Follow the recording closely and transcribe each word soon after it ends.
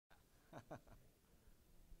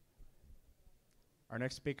Our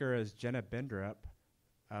next speaker is Jena Binderup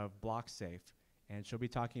of Blocksafe, and she'll be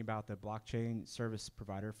talking about the blockchain service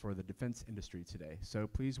provider for the defense industry today. So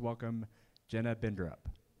please welcome Jena Binderup.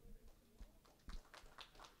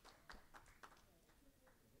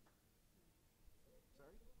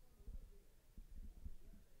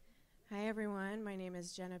 Hi everyone, my name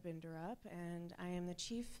is Jena Binderup and I am the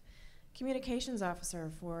Chief Communications Officer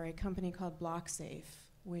for a company called Blocksafe,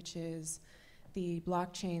 which is the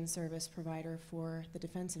blockchain service provider for the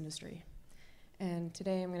defense industry. And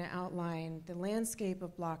today I'm going to outline the landscape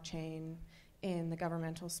of blockchain in the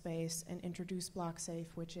governmental space and introduce Blocksafe,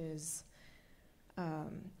 which is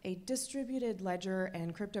a distributed ledger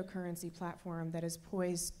and cryptocurrency platform that is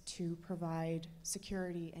poised to provide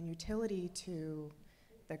security and utility to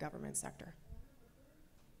the government sector.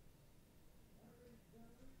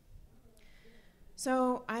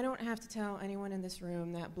 So I don't have to tell anyone in this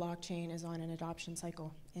room that blockchain is on an adoption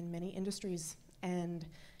cycle in many industries, and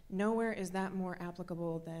nowhere is that more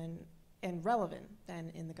applicable than and relevant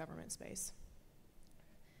than in the government space.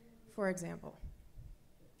 For example,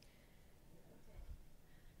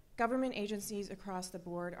 government agencies across the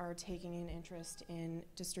board are taking an interest in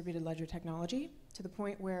distributed ledger technology to the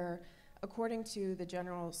point where, according to the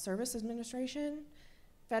General Service Administration,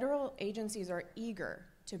 federal agencies are eager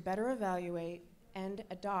to better evaluate and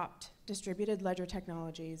adopt distributed ledger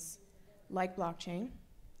technologies like blockchain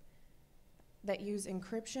that use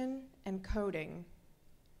encryption and coding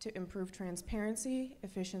to improve transparency,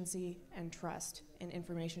 efficiency, and trust in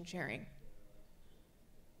information sharing.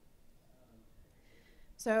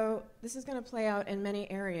 So this is going to play out in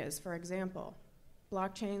many areas. For example,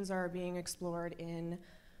 blockchains are being explored in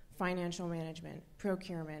financial management,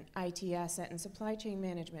 procurement, IT asset and supply chain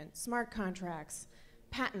management, smart contracts,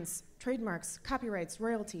 patents, trademarks, copyrights,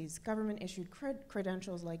 royalties, government-issued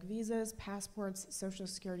credentials like visas, passports, social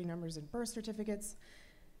security numbers, and birth certificates,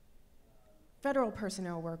 federal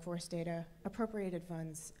personnel workforce data, appropriated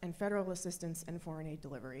funds, and federal assistance and foreign aid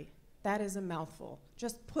delivery. That is a mouthful.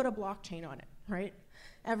 Just put a blockchain on it, right?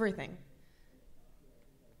 Everything.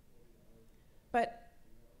 But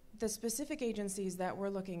the specific agencies that we're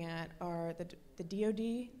looking at are the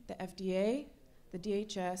DoD, the FDA, the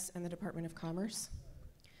DHS, and the Department of Commerce.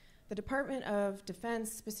 The Department of Defense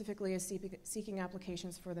specifically is seeking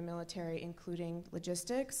applications for the military, including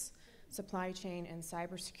logistics, supply chain, and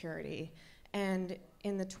cybersecurity. And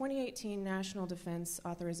in the 2018 National Defense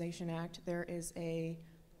Authorization Act, there is a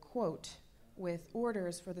quote with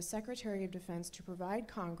orders for the Secretary of Defense to provide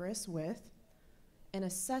Congress with an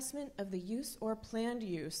assessment of the use or planned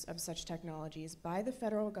use of such technologies by the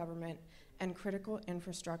federal government and critical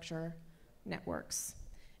infrastructure networks.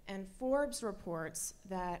 And Forbes reports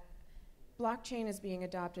that blockchain is being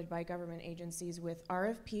adopted by government agencies with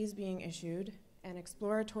RFPs being issued and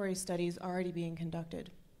exploratory studies already being conducted.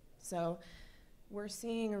 So we're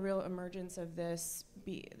seeing a real emergence of this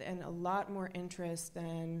and a lot more interest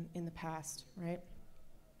than in the past, right?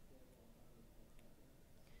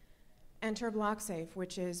 Enter Blocksafe,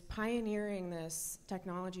 which is pioneering this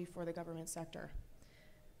technology for the government sector.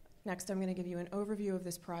 Next, I'm going to give you an overview of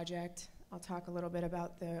this project. I'll talk a little bit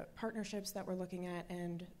about the partnerships that we're looking at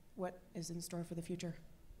and what is in store for the future.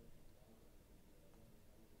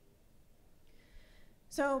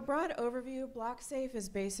 So, broad overview, Blocksafe is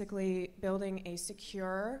basically building a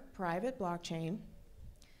secure private blockchain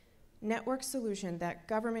network solution that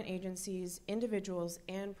government agencies, individuals,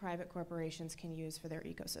 and private corporations can use for their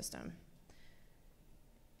ecosystem.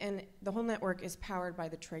 And the whole network is powered by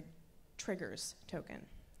the triggers token,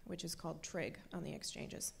 which is called TRIG on the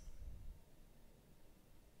exchanges.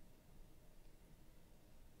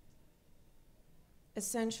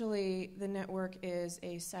 Essentially, the network is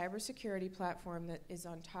a cybersecurity platform that is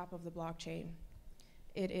on top of the blockchain.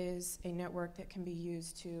 It is a network that can be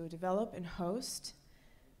used to develop and host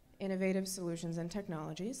innovative solutions and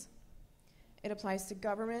technologies. It applies to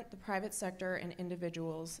government, the private sector, and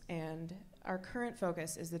individuals, and our current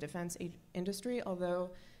focus is the defense industry,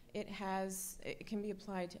 although it can be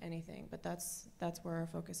applied to anything, but that's where our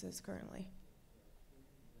focus is currently.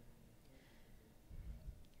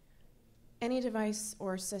 Any device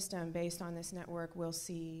or system based on this network will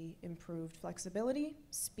see improved flexibility,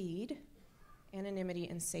 speed, anonymity,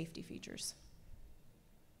 and safety features.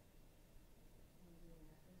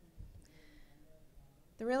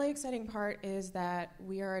 The really exciting part is that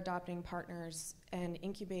we are adopting partners and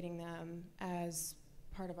incubating them as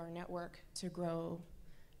part of our network to grow.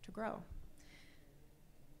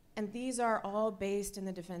 And these are all based in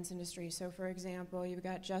the defense industry. So for example, you've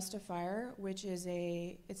got Justifier, which is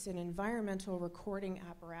an environmental recording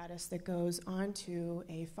apparatus that goes onto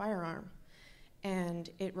a firearm. and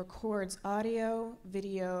it records audio,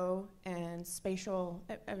 video, and spatial,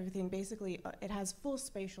 everything. Basically, it has full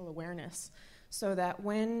spatial awareness, so that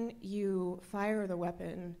when you fire the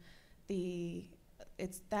weapon,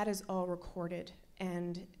 that is all recorded,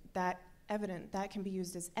 and that can be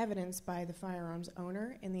used as evidence by the firearms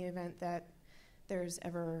owner in the event that there's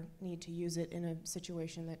ever need to use it in a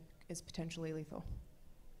situation that is potentially lethal.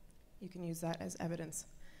 You can use that as evidence.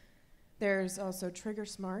 There's also Trigger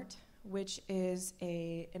Smart, which is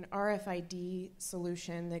an RFID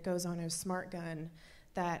solution that goes on a smart gun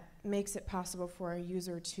that makes it possible for a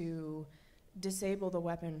user to disable the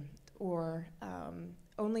weapon, or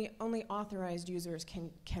only authorized users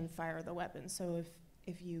can fire the weapon. So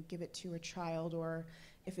if you give it to a child, or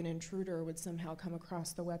if an intruder would somehow come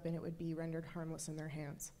across the weapon, it would be rendered harmless in their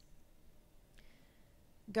hands.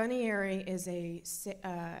 Gunniary is it's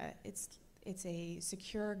a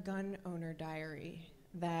secure gun owner diary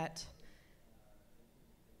that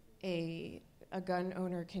a gun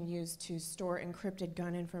owner can use to store encrypted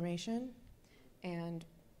gun information, and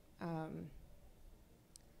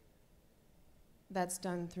that's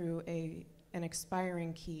done through an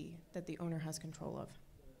expiring key that the owner has control of.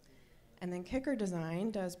 And then Kicker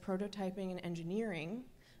Design does prototyping and engineering.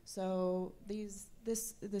 So this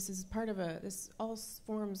is part of this all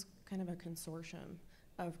forms kind of a consortium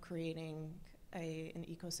of creating an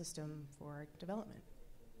ecosystem for development.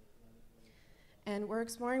 And we're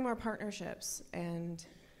exploring more partnerships and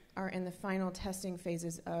are in the final testing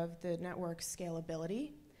phases of the network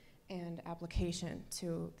scalability and application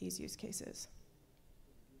to these use cases.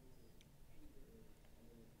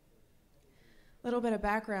 A little bit of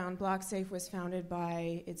background: Blocksafe was founded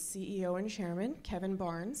by its CEO and chairman, Kevin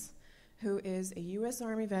Barnes, who is a U.S.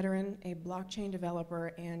 Army veteran, a blockchain developer,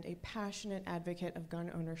 and a passionate advocate of gun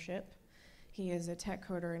ownership. He is a tech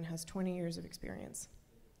coder and has 20 years of experience.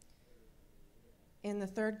 In the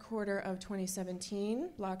third quarter of 2017,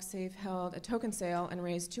 Blocksafe held a token sale and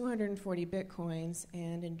raised 240 Bitcoins,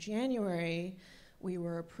 and in January, we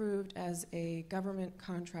were approved as a government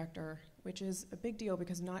contractor, which is a big deal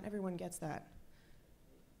because not everyone gets that.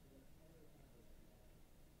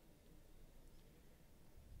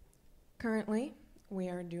 Currently, we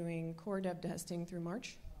are doing core dev testing through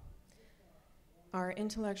March. Our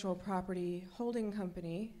intellectual property holding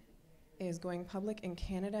company is going public in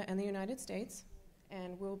Canada and the United States,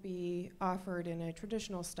 and will be offered in a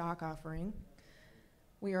traditional stock offering.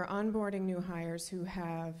 We are onboarding new hires who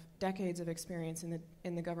have decades of experience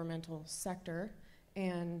in the governmental sector,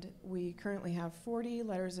 and we currently have 40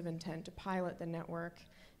 letters of intent to pilot the network,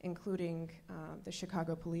 including the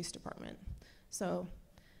Chicago Police Department. So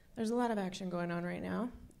there's a lot of action going on right now,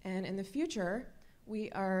 and in the future,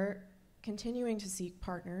 we are continuing to seek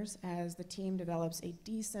partners as the team develops a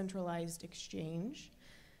decentralized exchange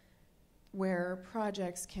where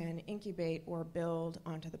projects can incubate or build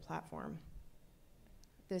onto the platform.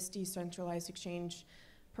 This decentralized exchange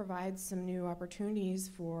provides some new opportunities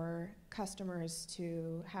for customers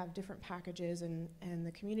to have different packages, and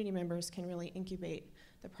the community members can really incubate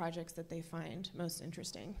the projects that they find most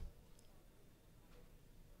interesting.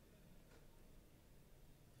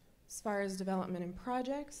 As far as development and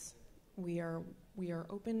projects, we are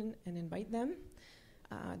open and invite them.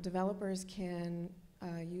 Developers can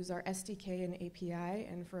use our SDK and API,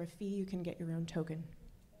 and for a fee, you can get your own token.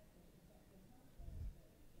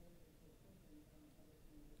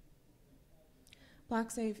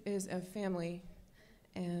 Blocksafe is a family,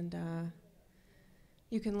 and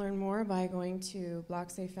you can learn more by going to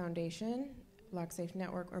Blocksafe Foundation, Blocksafe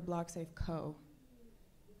Network, or Blocksafe Co.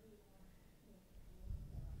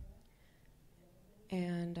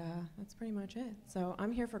 And that's pretty much it. So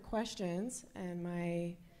I'm here for questions, and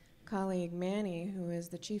my colleague Manny, who is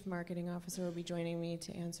the Chief Marketing Officer, will be joining me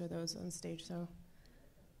to answer those on stage. So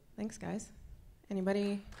thanks, guys.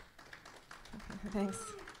 Anybody? Thanks.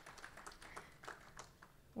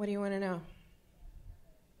 What do you want to know? I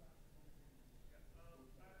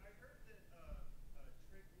heard that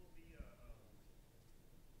Trig will be developing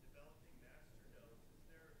master nodes. Is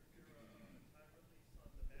there a time release on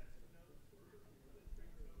the master nodes for the Trig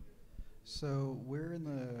token? So we're in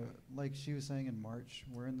the, like she was saying, in March,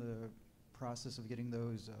 we're in the process of getting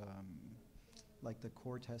those, like the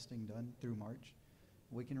core testing done through March.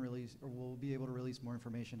 We can release, or we'll be able to release more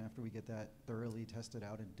information after we get that thoroughly tested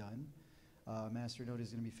out and done. Master node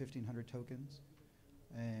is going to be 1,500 tokens,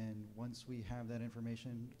 and once we have that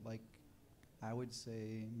information, like I would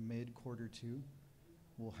say mid-quarter 2,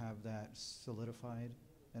 we'll have that solidified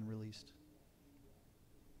and released.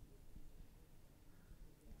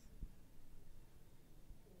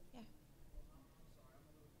 Yeah.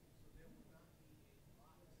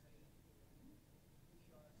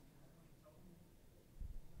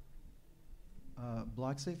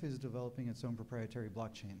 Blocksafe is developing its own proprietary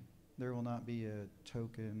blockchain. There will not be a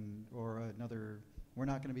token or another, we're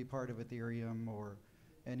not going to be part of Ethereum or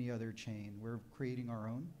any other chain. We're creating our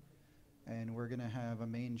own, and we're going to have a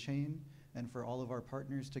main chain, and for all of our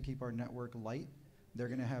partners to keep our network light, they're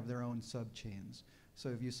going to have their own sub-chains. So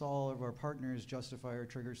if you saw all of our partners, Justifier,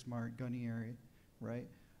 TriggerSmart, Gunnier, right,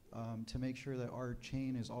 to make sure that our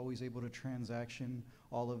chain is always able to transaction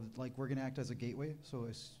all of, like, we're going to act as a gateway, so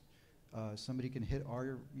as somebody can hit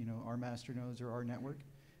our, our master nodes or our network,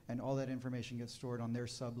 and all that information gets stored on their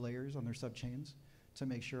sub-layers, on their sub-chains, to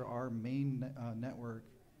make sure our main network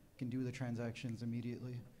can do the transactions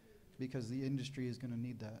immediately, because the industry is going to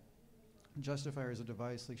need that. Justifier is a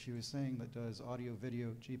device, like she was saying, that does audio,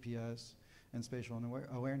 video, GPS, and spatial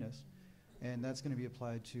awareness. And that's going to be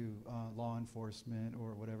applied to law enforcement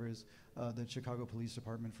or whatever is. The Chicago Police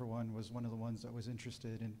Department, for one, was one of the ones that was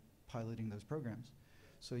interested in piloting those programs.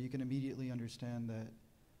 So you can immediately understand that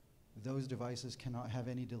those devices cannot have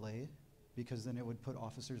any delay, because then it would put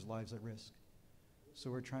officers' lives at risk. So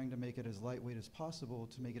we're trying to make it as lightweight as possible,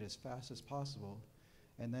 to make it as fast as possible.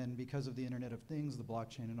 And then because of the Internet of Things, the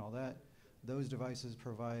blockchain and all that, those devices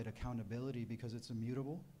provide accountability because it's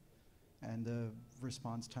immutable, and the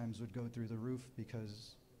response times would go through the roof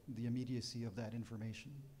because the immediacy of that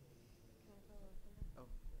information.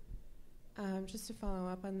 Just to follow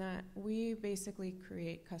up on that, we basically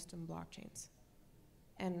create custom blockchains.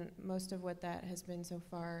 And most of what that has been so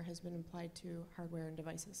far has been applied to hardware and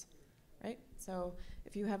devices, right? So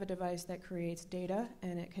if you have a device that creates data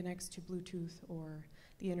and it connects to Bluetooth or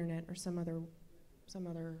the internet or some other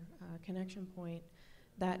connection point,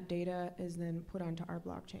 that data is then put onto our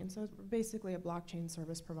blockchain. So it's basically a blockchain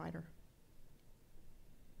service provider.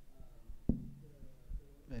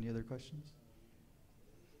 Any other questions?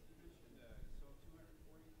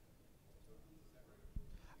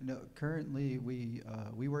 No, currently we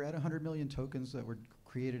were at 100 million tokens that were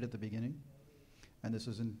created at the beginning, and this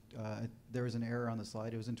was in, there was an error on the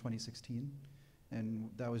slide. It was in 2016, and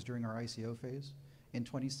that was during our ICO phase. In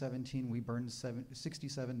 2017, we burned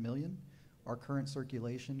 67 million. Our current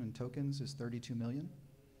circulation in tokens is 32 million.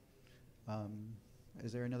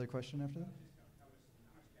 Is there another question after that?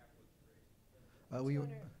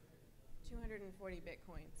 240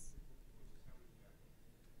 bitcoins.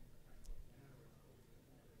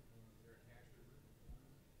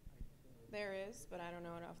 There is, but I don't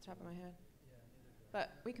know it off the top of my head.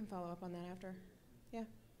 But we can follow up on that after. Yeah.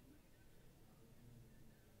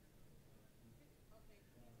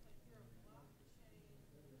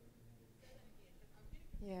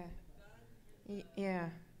 Yeah. Yeah.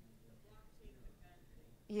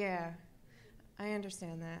 Yeah. I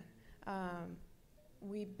understand that.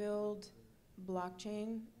 We build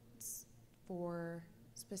blockchains for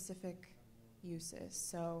specific uses.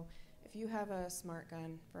 So if you have a smart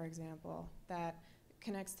gun, for example, that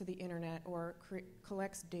connects to the internet or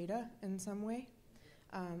collects data in some way,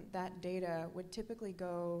 that data would typically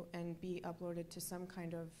go and be uploaded to some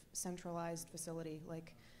kind of centralized facility,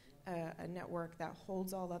 like a network that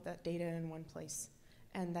holds all of that data in one place.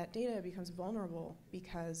 And that data becomes vulnerable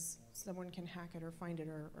because someone can hack it or find it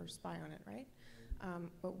or spy on it, right?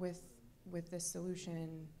 But with this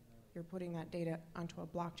solution, you're putting that data onto a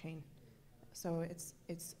blockchain. So it's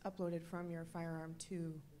uploaded from your firearm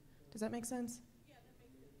to, does that make sense? Yeah,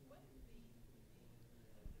 that makes sense. What is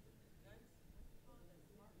the guns called a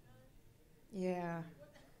smart gun? Yeah.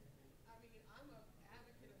 I mean, I'm an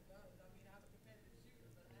advocate of guns. I mean, I'm a competitive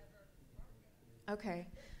shooter, but I have heard of a smart gun.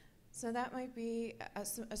 Okay. So that might be, a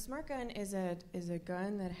smart gun is a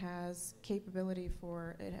gun that has capability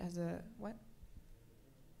for, it has a, what?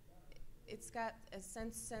 It's got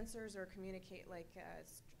sensors or communicate, like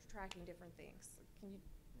it's tracking different things. Can you?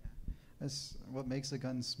 That's what makes a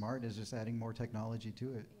gun smart, is just adding more technology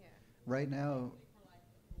to it. Yeah. Right now,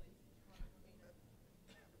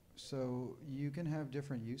 so you can have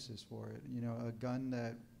different uses for it. You know, a gun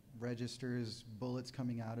that registers bullets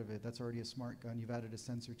coming out of it, that's already a smart gun. You've added a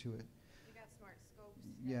sensor to it. You got smart scopes.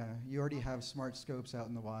 Yeah, you already have smart scopes out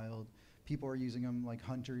in the wild. People are using them like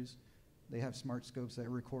hunters. They have smart scopes that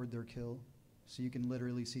record their kill. So you can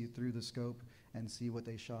literally see through the scope and see what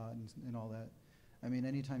they shot and all that. I mean,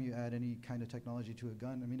 anytime you add any kind of technology to a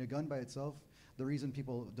gun, I mean, a gun by itself, the reason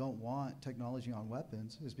people don't want technology on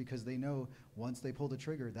weapons is because they know once they pull the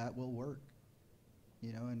trigger, that will work.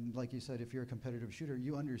 You know, and like you said, if you're a competitive shooter,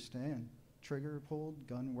 you understand trigger pulled,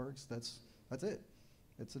 gun works, that's it.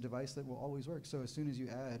 It's a device that will always work. So as soon as you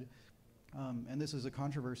add, and this is a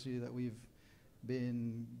controversy that we've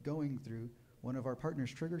been going through, one of our partners,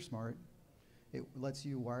 TriggerSmart, it lets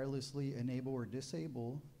you wirelessly enable or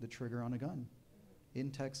disable the trigger on a gun. In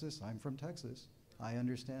Texas, I'm from Texas, I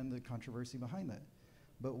understand the controversy behind that.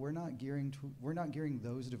 But we're not gearing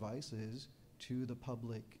those devices to the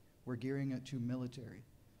public. We're gearing it to military,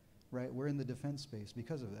 right? We're in the defense space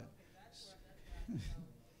because of that.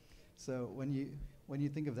 So when you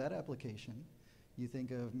think of that application, you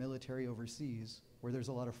think of military overseas where there's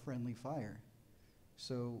a lot of friendly fire.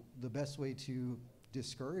 So the best way to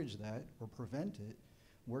discourage that or prevent it,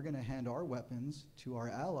 we're going to hand our weapons to our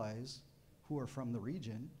allies who are from the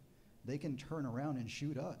region. They can turn around and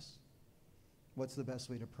shoot us. What's the best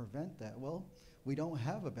way to prevent that? Well, we don't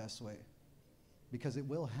have a best way because it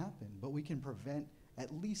will happen, but we can prevent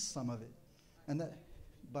at least some of it, and that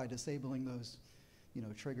by disabling those,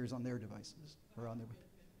 triggers on their devices or on their.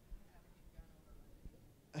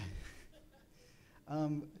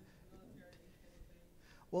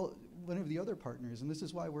 Well, one of the other partners, and this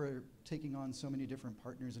is why we're taking on so many different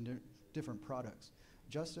partners and different products.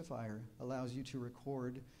 Justifier allows you to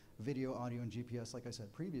record video, audio, and GPS, like I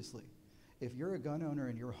said previously. If you're a gun owner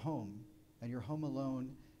and you're home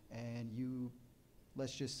alone, and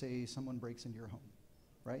let's just say someone breaks into your home,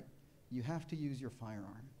 right? You have to use your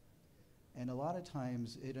firearm. And a lot of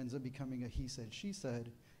times it ends up becoming a he said, she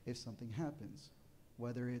said if something happens,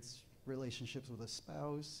 whether it's relationships with a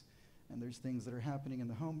spouse, and there's things that are happening in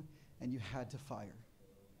the home, and you had to fire.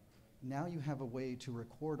 Now you have a way to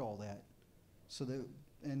record all that,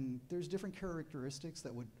 and there's different characteristics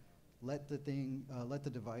that would let the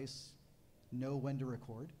device know when to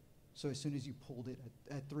record. So as soon as you pulled it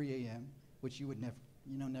at 3 a.m., which you would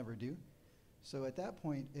never do. So at that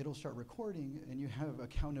point, it'll start recording, and you have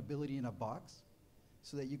accountability in a box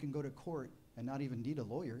so that you can go to court and not even need a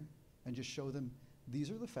lawyer and just show them,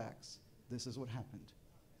 these are the facts, this is what happened.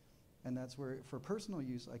 And that's where, for personal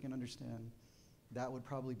use, I can understand that would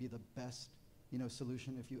probably be the best,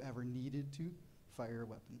 solution if you ever needed to fire a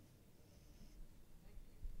weapon.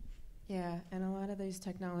 Yeah, and a lot of these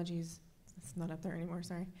technologies, it's not up there anymore,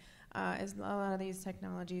 sorry. A lot of these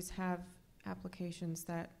technologies have applications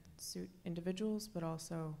that suit individuals, but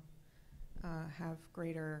also have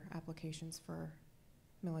greater applications for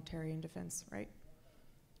military and defense, right?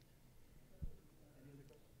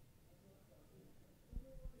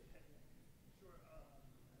 Sure.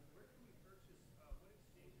 Where can we purchase, what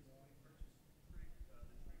exchanges can we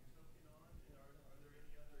purchase the trig token on? And are there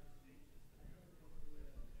any other exchanges that are going to work with?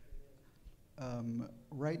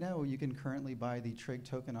 Right now, you can currently buy the trig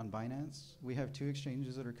token on Binance. We have 2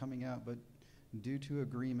 exchanges that are coming out, but due to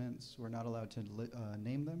agreements, we're not allowed to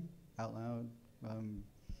name them out loud.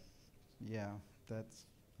 Yeah, that's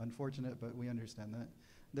unfortunate, but we understand that.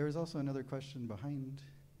 There is also another question behind.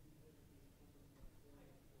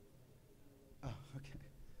 Oh, okay.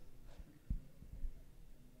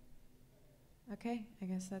 Okay, I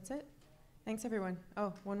guess that's it. Thanks, everyone.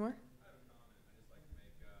 Oh, one more? I have a comment. I just like to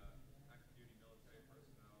make active duty military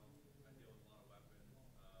personnel. I deal with a lot of weapons.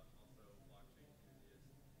 Also blockchain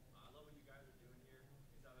enthusiasts. I love what you guys are doing here.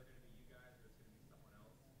 It's either going to be you guys or it's going to be someone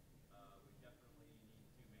else. We definitely need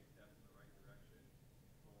to make steps in the right direction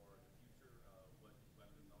for the future of what these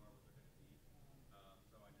weapons are, what they're going to be.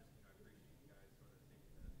 So I just appreciate you guys sort of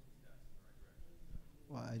taking the steps in the right direction.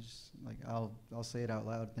 Well, I'll say it out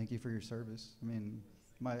loud. Thank you for your service. I mean,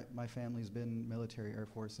 my family's been military, Air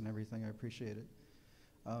Force, and everything. I appreciate it.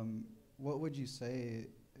 What would you say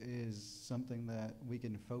is something that we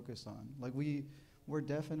can focus on? Like we're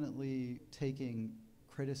definitely taking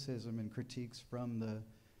criticism and critiques from the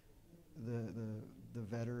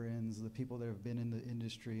veterans, the people that have been in the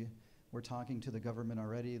industry. We're talking to the government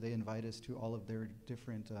already. They invite us to all of their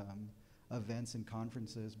different events and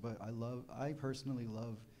conferences. But I personally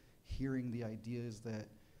love hearing the ideas that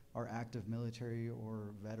our active military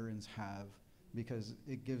or veterans have, because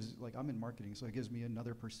it gives, like, I'm in marketing, so it gives me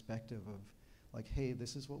another perspective of, like, hey,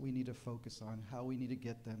 this is what we need to focus on, how we need to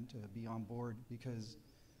get them to be on board, because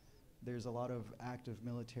there's a lot of active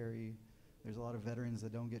military, there's a lot of veterans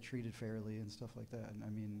that don't get treated fairly and stuff like that. And I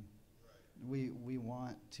mean, we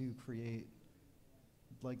want to create,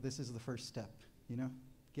 like, this is the first step,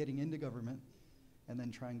 getting into government and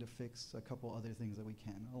then trying to fix a couple other things that we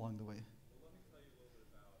can along the way. Well, let me tell you a little bit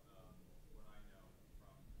about what I know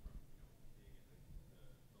from being in the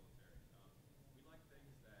military. We like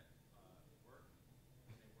things that work,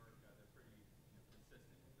 and they work. They're pretty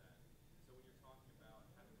consistent with that. So when you're talking about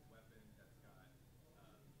having a weapon that's got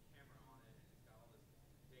camera on it, and it's got all this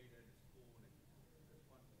data, and it's cool, and there's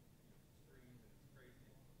fun, screens, and it's crazy.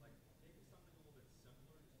 Like, maybe something a little bit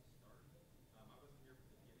simpler just to start. I wasn't here for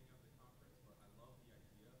the beginning of the conference, but I love the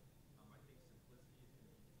idea. I think simplicity is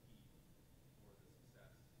going to be key.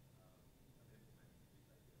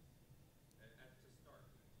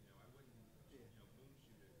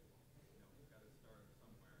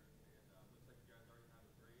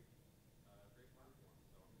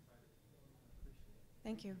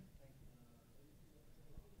 Thank you.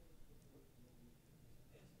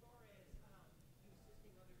 As far as you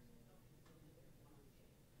assisting others in helping to build their blockchain,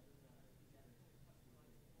 is that a customized blockchain?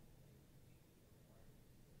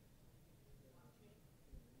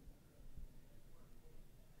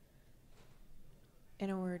 In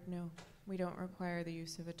a word, no. We don't require the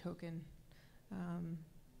use of a token.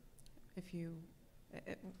 If you,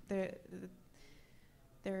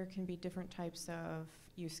 there can be different types of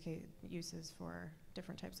uses for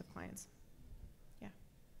different types of clients. Yeah.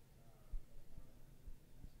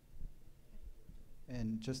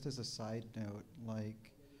 And just as a side note,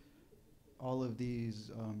 like all of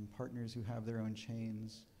these partners who have their own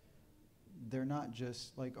chains, they're not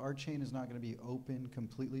just, like our chain is not going to be open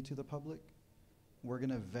completely to the public. We're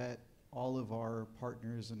going to vet all of our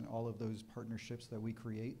partners and all of those partnerships that we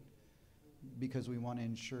create, because we want to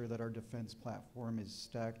ensure that our defense platform is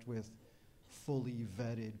stacked with fully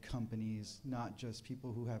vetted companies, not just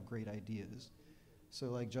people who have great ideas. So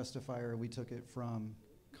like Justifier, we took it from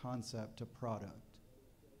concept to product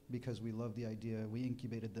because we love the idea. We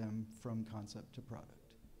incubated them from concept to product.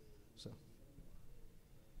 So.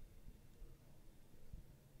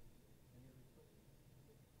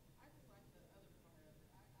 I just like the other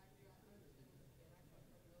part of it. I do. I understand what you're saying. I come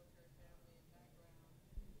from a military family and background,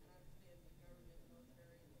 and I understand the government,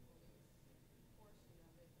 military, and the police portion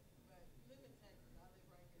of it. But you live in Texas. I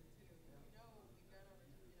live right here too. You know, the gun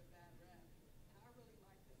owners do get a bad rep, and I really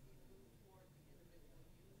like to see it move towards the individual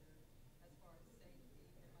user as far as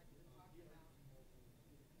safety and like we were talking about.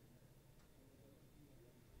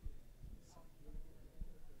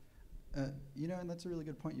 You know, and that's a really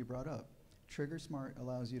good point you brought up. Trigger Smart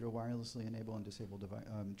allows you to wirelessly enable and disable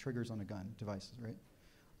triggers on a gun devices, right?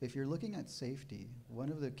 If you're looking at safety, one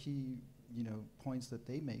of the key, points that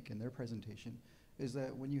they make in their presentation is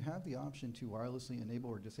that when you have the option to wirelessly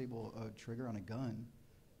enable or disable a trigger on a gun,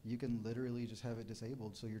 you can literally just have it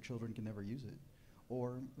disabled so your children can never use it.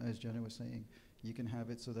 Or, as Jenna was saying, you can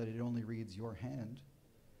have it so that it only reads your hand.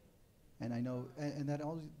 And I know, and that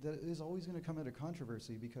is always going to come at a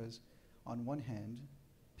controversy, because on one hand,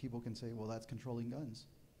 people can say, well, that's controlling guns.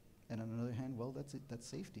 And on another hand, well, that's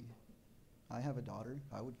safety. I have a daughter.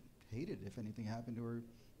 I would hate it if anything happened to her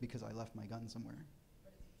because I left my gun somewhere.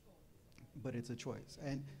 But it's a choice.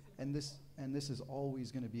 And this is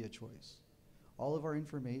always going to be a choice. All of our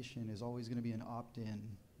information is always going to be an opt-in.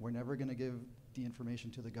 We're never going to give the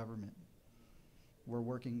information to the government. We're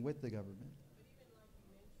working with the government. But even like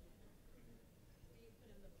you mentioned, being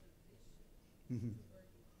put in the position Mm-hmm. where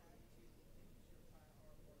you have to use your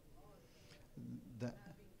firearm or law That,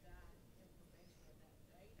 having that information or that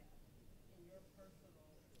data in your personal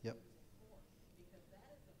Yep. use for, because that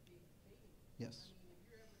is a big thing. yes. I mean, if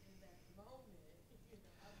you're ever in that moment,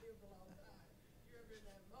 I've lived a long time. If you're ever in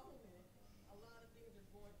that moment, a lot of things are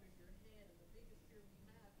going through your head, and the biggest fear we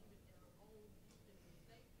have, even in our own use and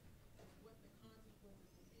safety, is what the consequences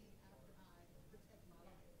will be after I protect my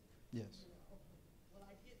life. Yes. Will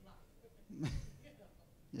I get life?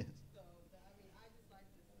 Yes. So, I mean, I just like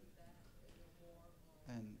to see that more on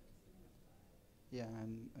And the consumer side. yeah,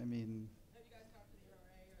 and I mean, Have you guys talked to the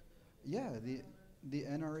NRA or yeah, the the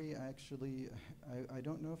NRA actually, I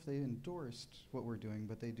don't know if they endorsed what we're doing,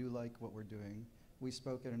 but they do like what we're doing. We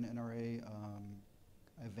spoke at an NRA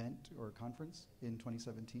event or conference in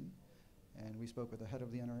 2017, and we spoke with the head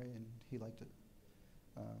of the NRA, and he liked it.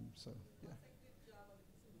 So, yeah. Good job on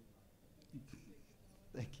the consumer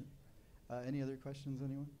part. Thank you. Any other questions,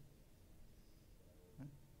 anyone? Right.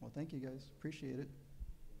 Well, thank you guys. Appreciate it.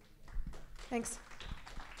 Thanks.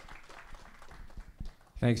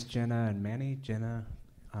 Thanks, Jenna and Manny. Jenna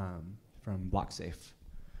from Blocksafe.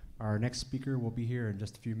 Our next speaker will be here in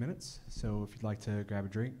just a few minutes, so if you'd like to grab a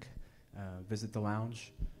drink, visit the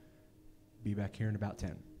lounge, be back here in about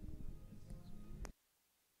 10.